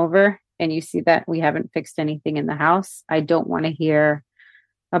you come over and you see that we haven't fixed anything in the house, I don't want to hear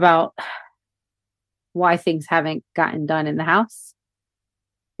about why things haven't gotten done in the house.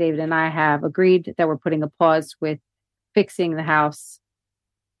 David and I have agreed that we're putting a pause with fixing the house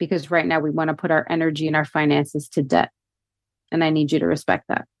because right now we want to put our energy and our finances to debt. And I need you to respect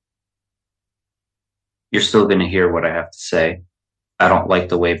that. You're still going to hear what I have to say. I don't like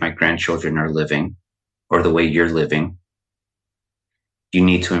the way my grandchildren are living or the way you're living. You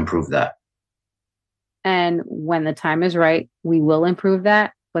need to improve that. And when the time is right, we will improve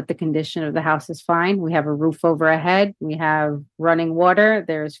that. But the condition of the house is fine. We have a roof over our head. We have running water.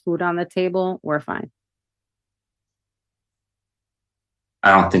 There's food on the table. We're fine.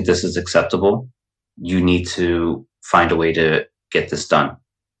 I don't think this is acceptable. You need to find a way to get this done.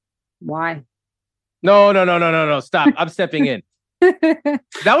 Why? No. Stop. I'm stepping in. That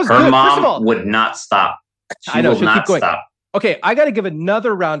was Her good. mom First of all, would not stop. I know, will she'll not keep going. stop. Okay, I got to give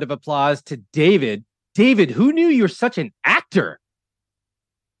another round of applause to David. David, who knew you were such an actor?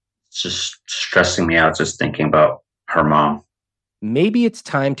 It's just stressing me out just thinking about her mom. Maybe it's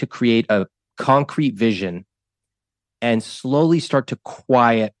time to create a concrete vision and slowly start to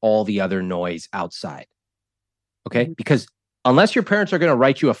quiet all the other noise outside. Okay? Mm-hmm. Because unless your parents are going to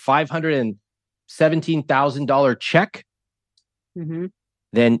write you a $517,000 check, Mm-hmm.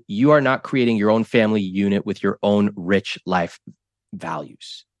 then you are not creating your own family unit with your own rich life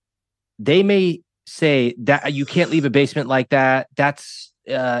values. They may say that you can't leave a basement like that. That's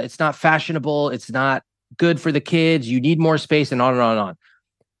it's not fashionable. It's not good for the kids. You need more space, and on and on and on.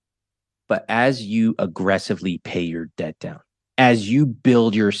 But as you aggressively pay your debt down, as you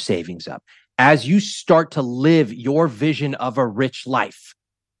build your savings up, as you start to live your vision of a rich life,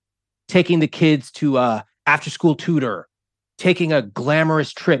 taking the kids to a after-school tutor, taking a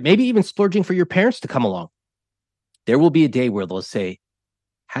glamorous trip, maybe even splurging for your parents to come along. There will be a day where they'll say,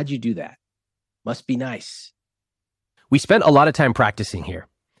 how'd you do that? Must be nice. We spent a lot of time practicing here,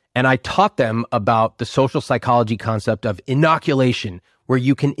 and I taught them about the social psychology concept of inoculation, where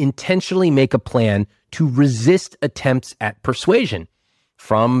you can intentionally make a plan to resist attempts at persuasion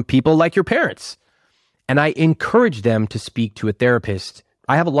from people like your parents. And I encourage them to speak to a therapist.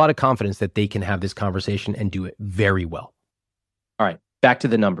 I have a lot of confidence that they can have this conversation and do it very well. All right, back to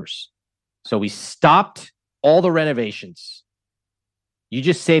the numbers. So we stopped all the renovations. You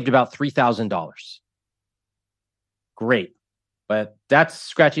just saved about $3,000. Great. But that's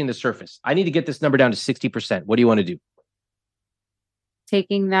scratching the surface. I need to get this number down to 60%. What do you want to do?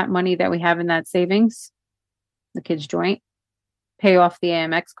 Taking that money that we have in that savings, the kids' joint, pay off the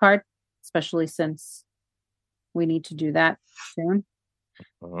AMX card, especially since we need to do that soon.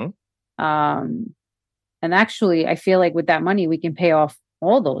 And actually, I feel like with that money, we can pay off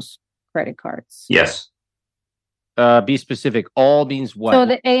all those credit cards. Yes. Be specific. All means what? So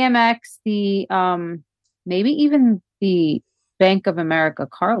the AMX, the maybe even the Bank of America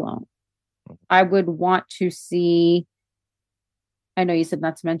car loan. I would want to see, I know you said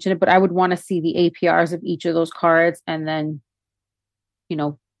not to mention it, but I would want to see the APRs of each of those cards. And then,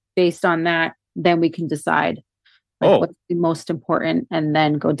 based on that, then we can decide what's the most important and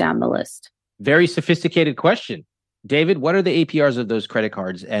then go down the list. Very sophisticated question. David, what are the APRs of those credit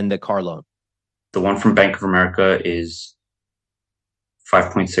cards and the car loan? The one from Bank of America is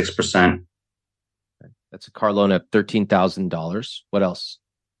 5.6%. That's a car loan at $13,000. What else?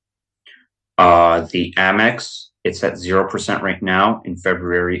 The Amex, it's at 0% right now. In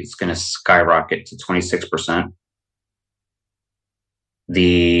February, it's going to skyrocket to 26%.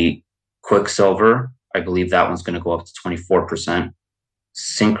 The Quicksilver, I believe that one's going to go up to 24%.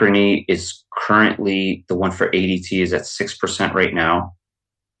 Synchrony is currently, the one for ADT is at 6% right now.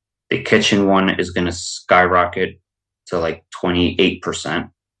 The kitchen one is going to skyrocket to like 28%.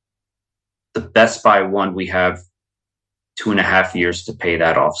 The Best Buy one, we have 2.5 years to pay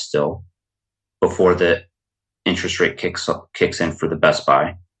that off still before the interest rate kicks in for the Best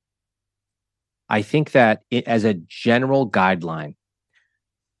Buy. I think that as a general guideline,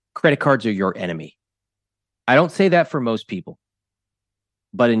 credit cards are your enemy. I don't say that for most people,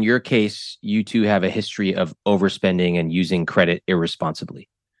 but in your case, you two have a history of overspending and using credit irresponsibly.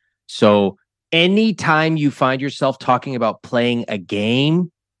 So anytime you find yourself talking about playing a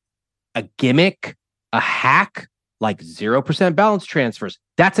game, a gimmick, a hack, like 0% balance transfers,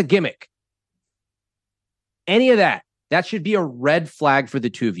 that's a gimmick. Any of that should be a red flag for the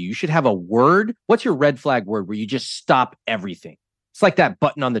two of you. You should have a word. What's your red flag word where you just stop everything? It's like that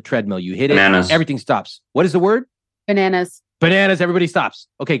button on the treadmill. You hit Bananas. it, everything stops. What is the word? Bananas. Bananas, everybody stops.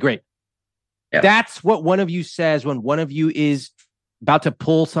 Okay, great. Yep. That's what one of you says when one of you is about to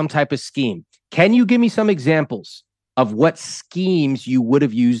pull some type of scheme. Can you give me some examples of what schemes you would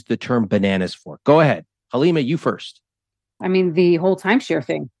have used the term bananas for? Go ahead. Halima, you first. I mean, the whole timeshare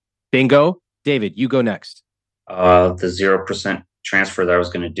thing. Bingo. David, you go next. The 0% transfer that I was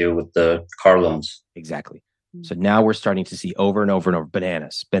going to do with the car loans. Exactly. So now we're starting to see over and over and over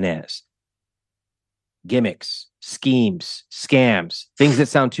bananas. Gimmicks, schemes, scams, things that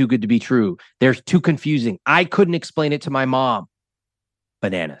sound too good to be true. They're too confusing. I couldn't explain it to my mom.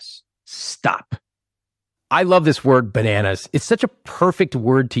 Bananas. Stop. I love this word bananas. It's such a perfect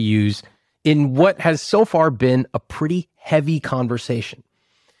word to use in what has so far been a pretty heavy conversation.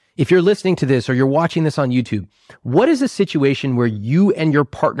 If you're listening to this or you're watching this on YouTube, what is a situation where you and your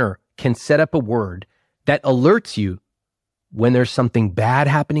partner can set up a word that alerts you when there's something bad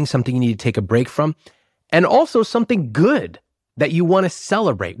happening, something you need to take a break from, and also something good that you want to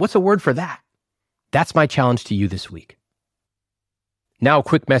celebrate? What's a word for that? That's my challenge to you this week. Now, a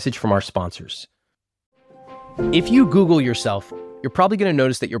quick message from our sponsors. If you Google yourself, you're probably going to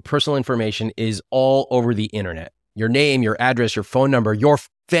notice that your personal information is all over the internet. Your name, your address, your phone number, your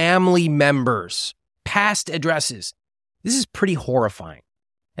family members, past addresses. This is pretty horrifying.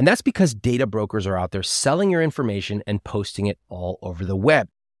 And that's because data brokers are out there selling your information and posting it all over the web.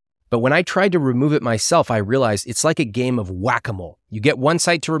 But when I tried to remove it myself, I realized it's like a game of whack-a-mole. You get one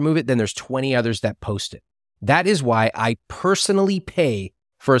site to remove it, then there's 20 others that post it. That is why I personally pay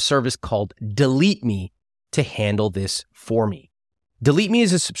for a service called Delete Me to handle this for me. Delete Me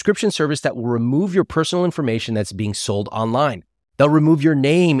is a subscription service that will remove your personal information that's being sold online. They'll remove your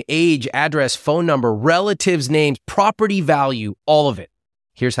name, age, address, phone number, relatives' names, property value, all of it.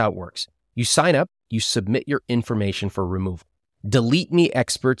 Here's how it works. You sign up, you submit your information for removal. Delete Me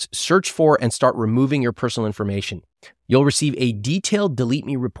experts search for and start removing your personal information. You'll receive a detailed Delete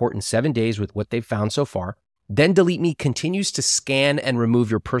Me report in 7 days with what they've found so far. Then Delete Me continues to scan and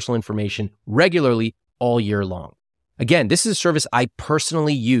remove your personal information regularly all year long. Again, this is a service I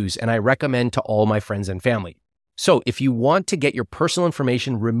personally use and I recommend to all my friends and family. So if you want to get your personal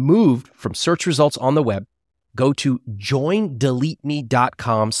information removed from search results on the web, go to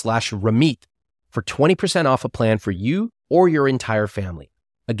joindeleteme.com/Ramit for 20% off a plan for you or your entire family.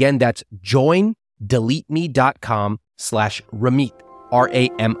 Again, that's joindeleteme.com/Ramit,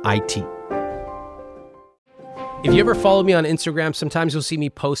 RAMIT. If you ever follow me on Instagram, sometimes you'll see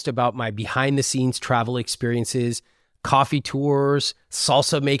me post about my behind the scenes travel experiences, coffee tours,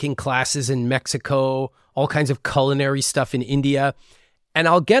 salsa making classes in Mexico, all kinds of culinary stuff in India. And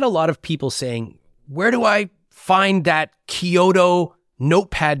I'll get a lot of people saying, where do I find that Kyoto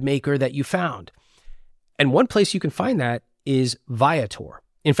notepad maker that you found? And one place you can find that is Viator.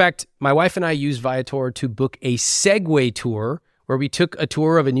 In fact, my wife and I used Viator to book a Segway tour where we took a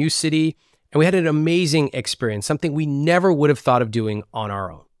tour of a new city and we had an amazing experience, something we never would have thought of doing on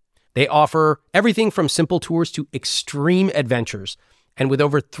our own. They offer everything from simple tours to extreme adventures. And with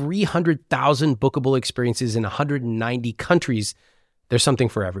over 300,000 bookable experiences in 190 countries, there's something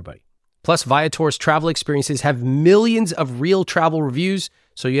for everybody. Plus, Viator's travel experiences have millions of real travel reviews,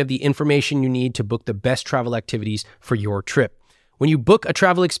 so you have the information you need to book the best travel activities for your trip. When you book a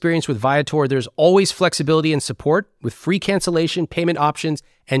travel experience with Viator, there's always flexibility and support with free cancellation, payment options,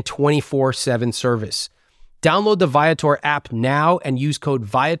 and 24/7 service. Download the Viator app now and use code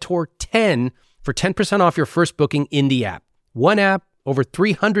Viator10 for 10% off your first booking in the app. One app, over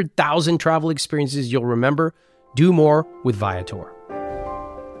 300,000 travel experiences you'll remember. Do more with Viator.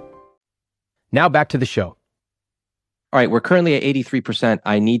 Now back to the show. All right, we're currently at 83%.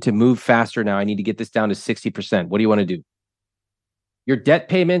 I need to move faster now. I need to get this down to 60%. What do you want to do? Your debt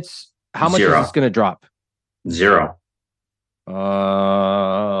payments, how much is this going to drop? 0.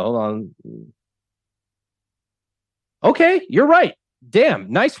 Hold on. Okay, you're right.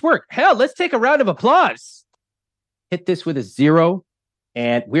 Damn, nice work. Hell, let's take a round of applause. Hit this with a 0.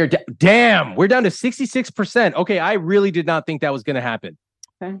 And we're we're down to 66%. Okay, I really did not think that was going to happen.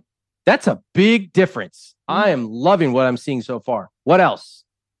 Okay. That's a big difference. I am loving what I'm seeing so far. What else?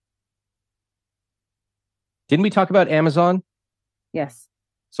 Didn't we talk about Amazon? Yes.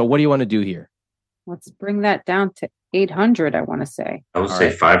 So what do you want to do here? Let's bring that down to 800, I want to say. I would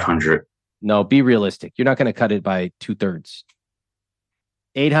say 500. No, be realistic. You're not going to cut it by 2/3.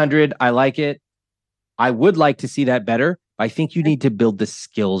 800, I like it. I would like to see that better. I think you need to build the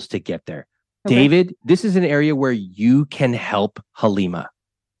skills to get there. Okay. David, this is an area where you can help Halima.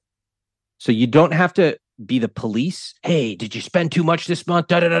 So you don't have to be the police. Hey, did you spend too much this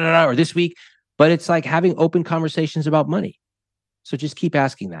month? Or this week? But it's like having open conversations about money. So just keep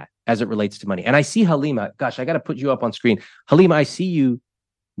asking that as it relates to money. And I see Halima. Gosh, I got to put you up on screen. Halima, I see you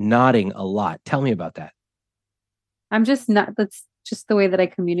nodding a lot. Tell me about that. I'm just not, that's just the way that I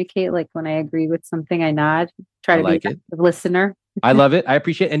communicate. Like when I agree with something, I nod, try to be an active listener. I love it. I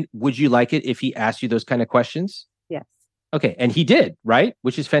appreciate it. And would you like it if he asked you those kind of questions? Yes. Okay. And he did, right?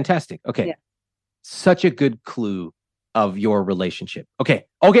 Which is fantastic. Okay. Yeah. Such a good clue of your relationship. Okay.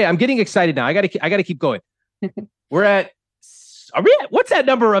 Okay. I'm getting excited now. I gotta keep going. What's that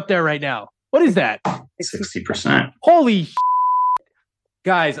number up there right now? What is that? 60%. Holy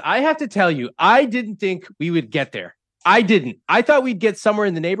guys, I have to tell you, I didn't think we would get there. I didn't. I thought we'd get somewhere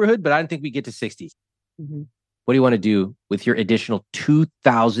in the neighborhood, but I didn't think we'd get to 60. Mm-hmm. What do you want to do with your additional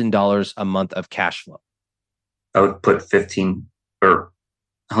 $2,000 a month of cash flow? I would put 15 or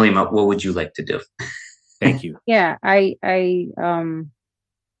Halima, what would you like to do? Thank you. Yeah, I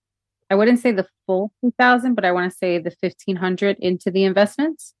wouldn't say the full 2,000, but I want to say the 1,500 into the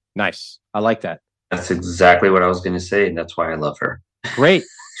investments. Nice. I like that. That's exactly what I was going to say, and that's why I love her. Great.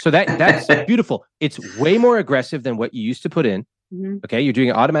 So that's beautiful. It's way more aggressive than what you used to put in. Mm-hmm. Okay, you're doing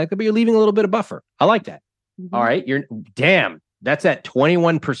it automatically, but you're leaving a little bit of buffer. I like that. Mm-hmm. All right, that's at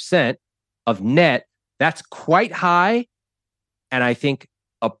 21% of net. That's quite high, and I think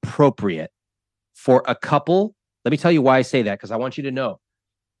appropriate for a couple. Let me tell you why I say that, because I want you to know.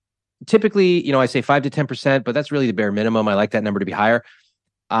 Typically, I say 5 to 10%, but that's really the bare minimum. I like that number to be higher.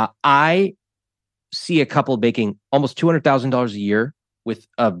 I see a couple making almost $200,000 a year with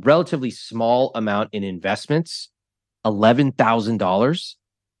a relatively small amount in investments, $11,000.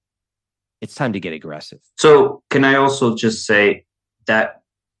 It's time to get aggressive. So can I also just say that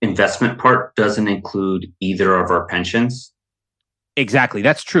investment part doesn't include either of our pensions? Exactly.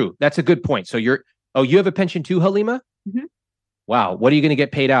 That's true. That's a good point. So you have a pension too, Halima? Mm-hmm. Wow. What are you going to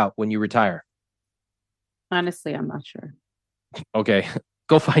get paid out when you retire? Honestly, I'm not sure. Okay.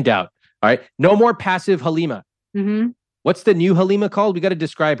 Go find out. All right. No more passive Halima. Mm-hmm. What's the new Halima called? We got to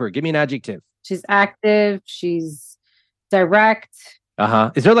describe her. Give me an adjective. She's active. She's direct.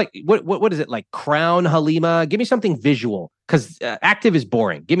 Is there like, what is it? Like Crown Halima? Give me something visual, because active is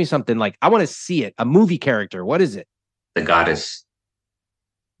boring. Give me something like, I want to see it. A movie character. What is it? The goddess.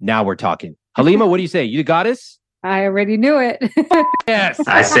 Now we're talking. Halima, what do you say? You the goddess? I already knew it. Yes.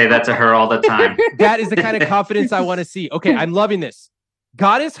 I say that to her all the time. That is the kind of confidence I want to see. Okay, I'm loving this.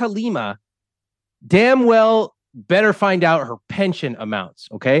 Goddess Halima, damn well better find out her pension amounts,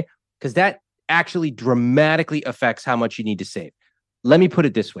 okay? Because that actually dramatically affects how much you need to save. Let me put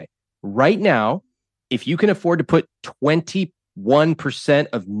it this way. Right now, if you can afford to put 21%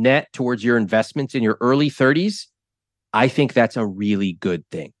 of net towards your investments in your early 30s, I think that's a really good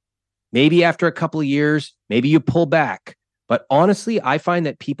thing. Maybe after a couple of years, maybe you pull back. But honestly, I find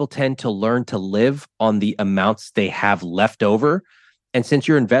that people tend to learn to live on the amounts they have left over. And since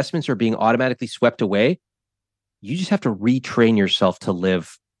your investments are being automatically swept away, you just have to retrain yourself to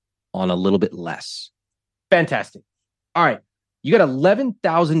live on a little bit less. Fantastic. All right. You got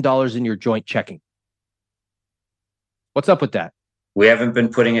 $11,000 in your joint checking. What's up with that? We haven't been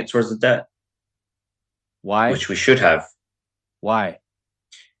putting it towards the debt. Why? Which we should have. Why?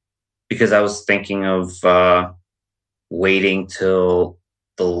 Because I was thinking of waiting till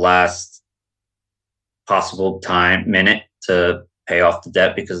the last possible minute to pay off the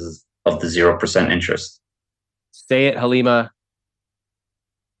debt because of the 0% interest. Say it, Halima.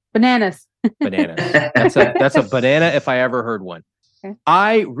 Bananas. Bananas. That's a banana if I ever heard one. Okay.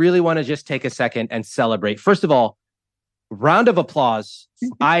 I really want to just take a second and celebrate. First of all, round of applause.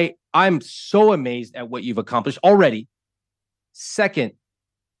 I'm so amazed at what you've accomplished already. Second,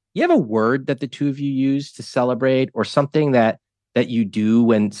 you have a word that the two of you use to celebrate, or something that you do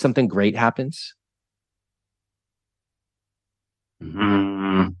when something great happens?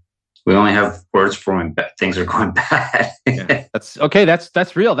 We only have words for when things are going bad. Yeah, that's okay.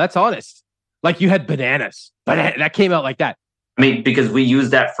 That's real. That's honest. Like you had bananas, but that came out like that. I mean, because we use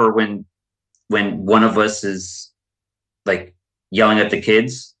that for when one of us is like yelling at the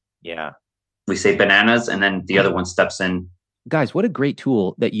kids. Yeah. We say bananas, and then the other one steps in. Guys, what a great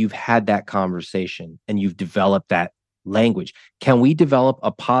tool that you've had that conversation and you've developed that language. Can we develop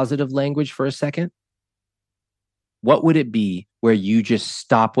a positive language for a second? What would it be where you just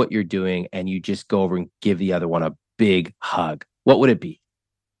stop what you're doing and you just go over and give the other one a big hug? What would it be?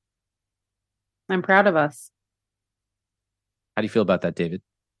 I'm proud of us. How do you feel about that, David?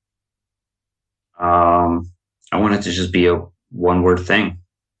 I want it to just be a one-word thing.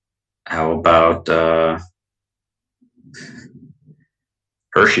 How about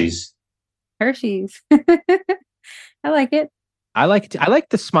Hershey's? Hershey's. I like it. I like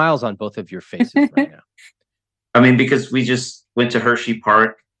the smiles on both of your faces right now. I mean, because we just went to Hershey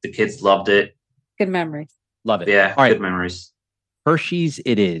Park. The kids loved it. Good memories. Love it. Yeah, all right. Good memories. Hershey's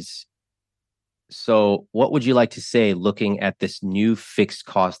it is. So what would you like to say looking at this new fixed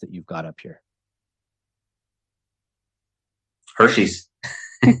cost that you've got up here? Hershey's.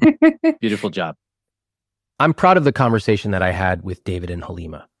 Beautiful job. I'm proud of the conversation that I had with David and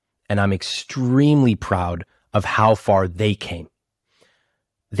Halima, and I'm extremely proud of how far they came.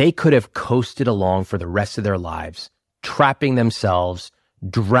 They could have coasted along for the rest of their lives, trapping themselves,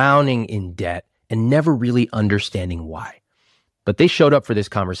 drowning in debt, and never really understanding why. But they showed up for this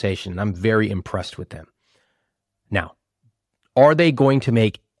conversation, and I'm very impressed with them. Now, are they going to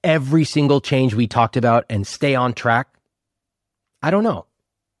make every single change we talked about and stay on track? I don't know.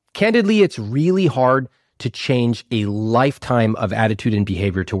 Candidly, it's really hard to change a lifetime of attitude and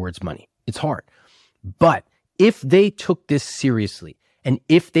behavior towards money. It's hard. But if they took this seriously, and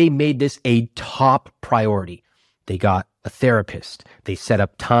if they made this a top priority, they got a therapist, they set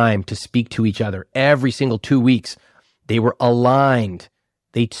up time to speak to each other every single 2 weeks, they were aligned,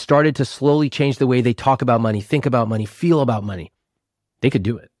 they started to slowly change the way they talk about money, think about money, feel about money, they could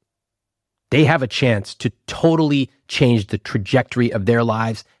do it. They have a chance to totally change the trajectory of their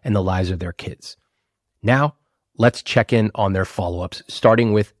lives and the lives of their kids. Now, let's check in on their follow-ups,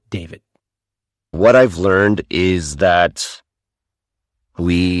 starting with David. What I've learned is that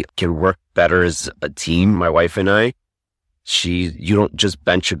we can work better as a team, my wife and I. You don't just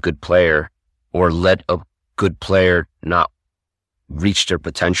bench a good player or let a good player not reach their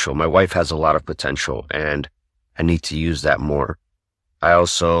potential. My wife has a lot of potential and I need to use that more. I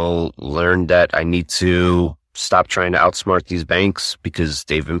also learned that I need to stop trying to outsmart these banks because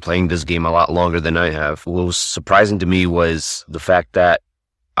they've been playing this game a lot longer than I have. What was surprising to me was the fact that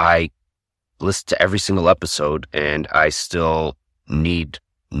I listened to every single episode and I still need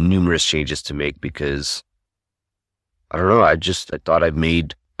numerous changes to make because I don't know. I thought I'd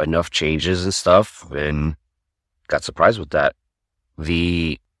made enough changes and stuff and got surprised with that.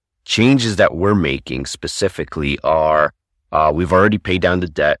 The changes that we're making specifically are We've already paid down the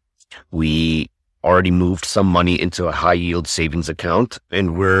debt. We already moved some money into a high yield savings account,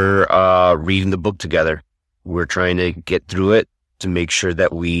 and we're reading the book together. We're trying to get through it to make sure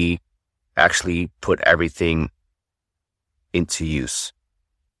that we actually put everything into use.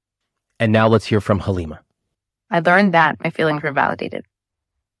 And now let's hear from Halima. I learned that my feelings were validated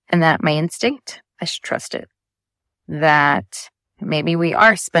and that my instinct, I should trust it. That maybe we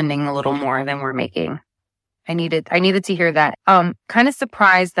are spending a little more than we're making. I needed to hear that. Kind of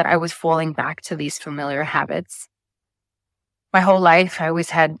surprised that I was falling back to these familiar habits. My whole life, I always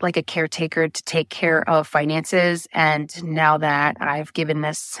had like a caretaker to take care of finances. And now that I've given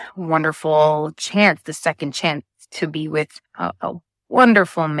this wonderful chance, the second chance to be with a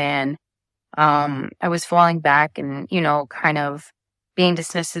wonderful man, I was falling back and, kind of being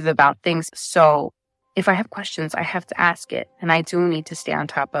dismissive about things. So if I have questions, I have to ask it. And I do need to stay on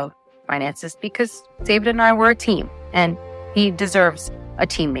top of finances because David and I were a team and he deserves a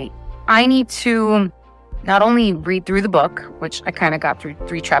teammate. I need to not only read through the book, which I kind of got through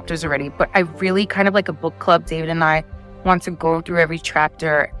 3 chapters already, but I really kind of like a book club. David and I want to go through every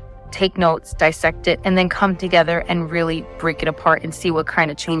chapter, take notes, dissect it, and then come together and really break it apart and see what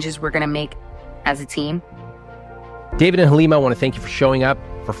kind of changes we're going to make as a team. David and Halima, I want to thank you for showing up,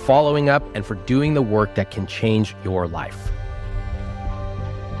 for following up, and for doing the work that can change your life.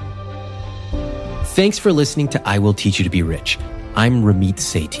 Thanks for listening to I Will Teach You to Be Rich. I'm Ramit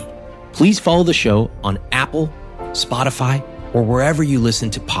Sethi. Please follow the show on Apple, Spotify, or wherever you listen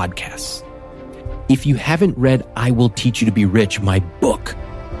to podcasts. If you haven't read I Will Teach You to Be Rich, my book,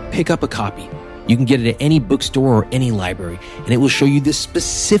 pick up a copy. You can get it at any bookstore or any library, and it will show you the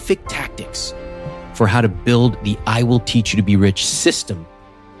specific tactics for how to build the I Will Teach You to Be Rich system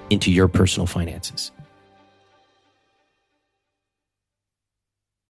into your personal finances.